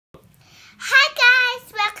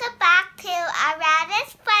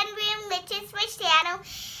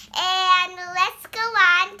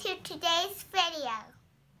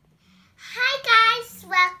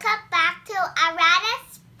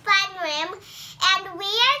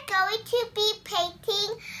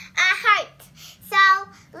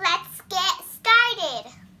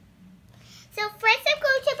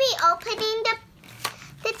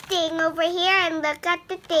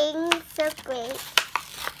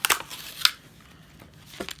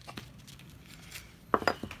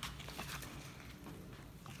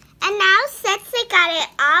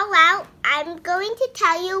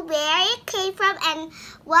tell you where it came from and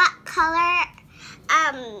what color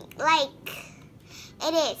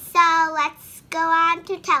it is. So let's go on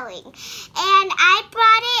to telling. And I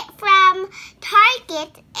brought it from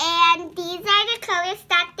Target, and these are the colors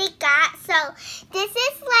that they got. So this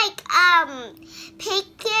is like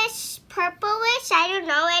pinkish, purplish, I don't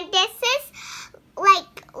know, and this is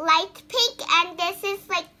like light pink, and this is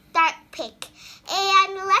like dark pink.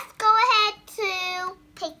 And let's go ahead to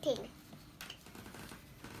painting.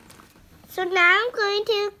 So now I'm going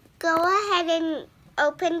to go ahead and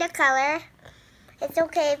open the color. It's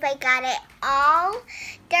okay if I got it all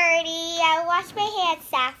dirty. I'll wash my hands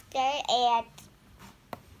after. And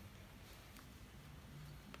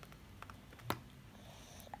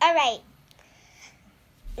alright.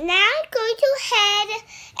 Now I'm going to head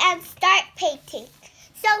and start painting.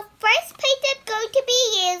 So first paint I'm going to be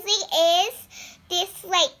using is this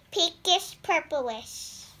like pinkish purplish.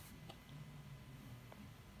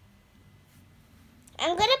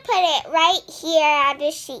 I'm going to put it right here on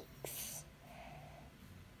the sheets.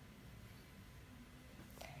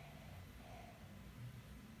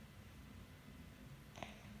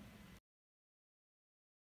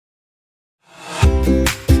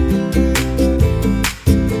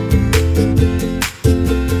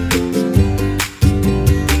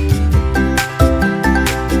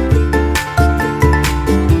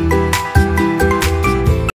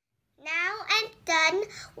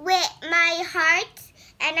 With my heart,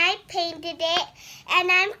 and I painted it, and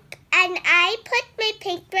I put my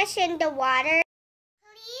paintbrush in the water.